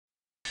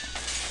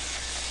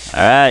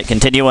Alright,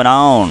 continuing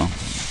on.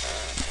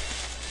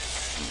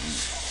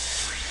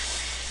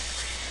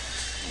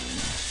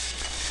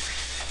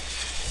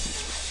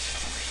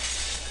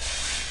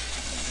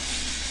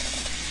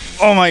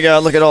 Oh my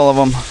god, look at all of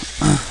them.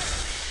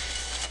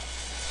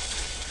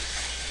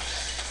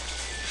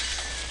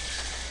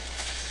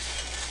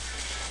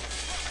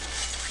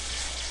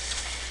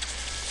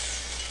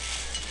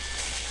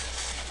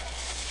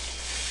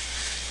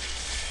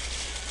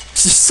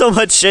 There's just so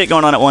much shit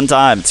going on at one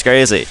time. It's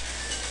crazy.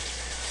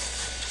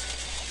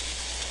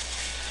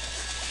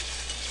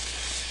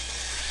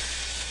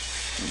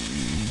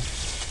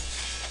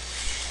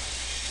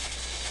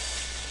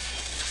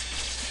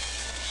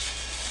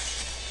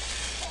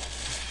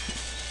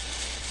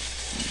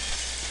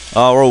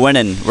 Oh, we're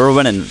winning. We're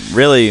winning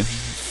really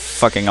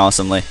fucking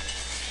awesomely.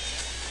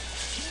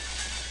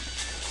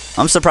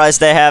 I'm surprised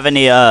they have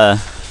any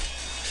of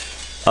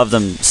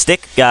them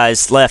stick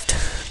guys left.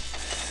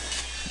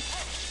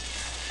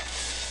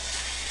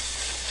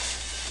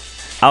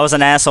 I was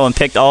an asshole and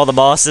picked all the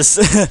bosses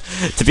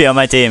to be on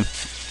my team.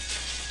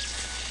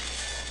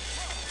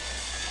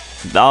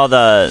 All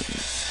the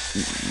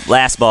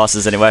last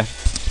bosses, anyway.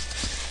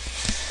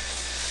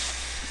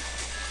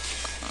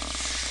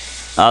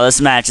 Oh,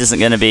 this match isn't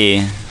going to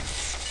be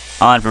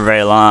on for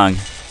very long.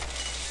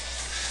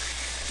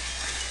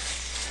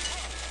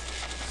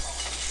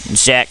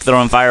 Jack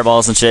throwing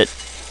fireballs and shit.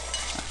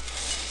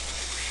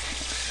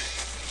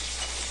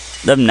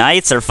 Them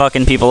knights are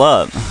fucking people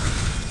up.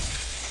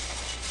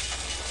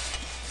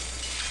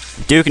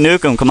 Duke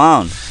Nukem, come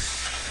on.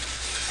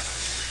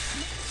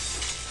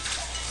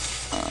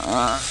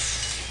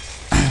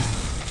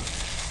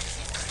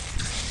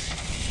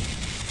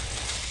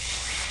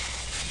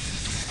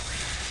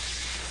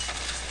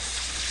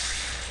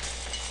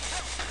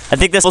 I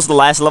think this was the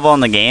last level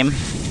in the game.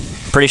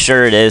 Pretty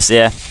sure it is,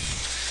 yeah.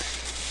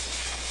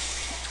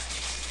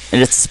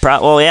 And it's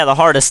well, yeah, the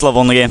hardest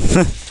level in the game.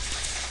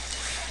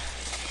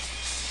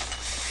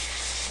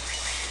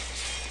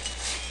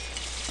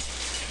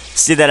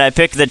 See that I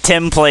picked the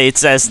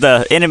templates as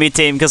the enemy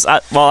team because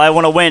I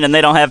want to win and they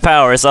don't have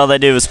power, so all they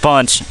do is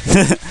punch.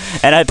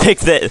 And I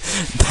picked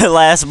the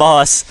last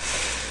boss,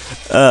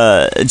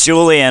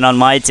 Julian, on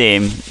my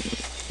team.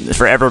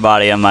 For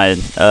everybody on my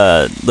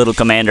little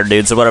commander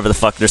dudes or whatever the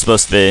fuck they're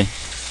supposed to be.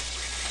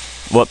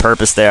 What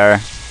purpose they are.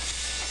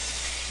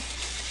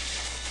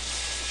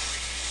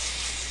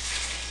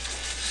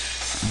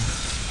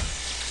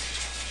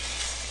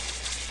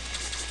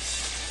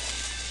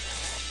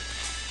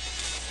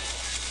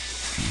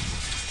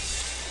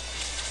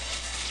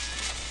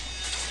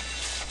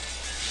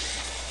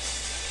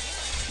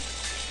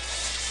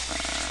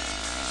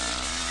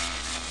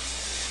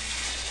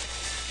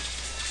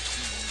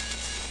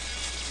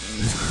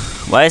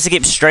 Why does it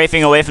keep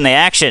strafing away from the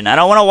action? I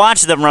don't want to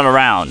watch them run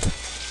around.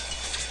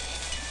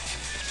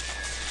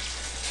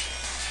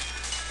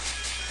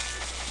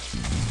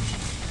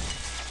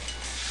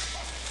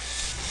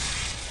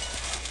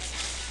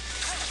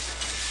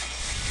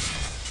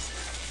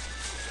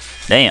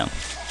 Damn.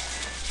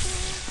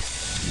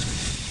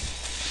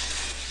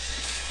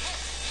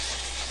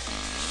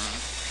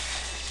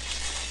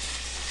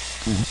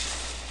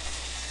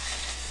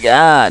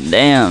 God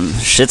damn,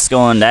 shit's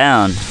going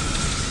down.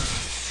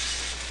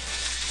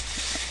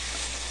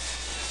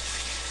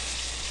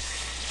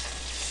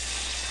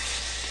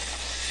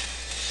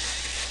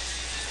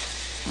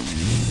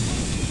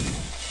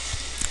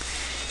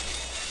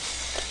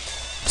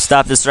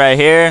 Stop this right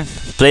here.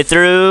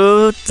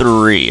 Playthrough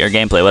 3 or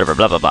gameplay, whatever,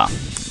 blah blah blah.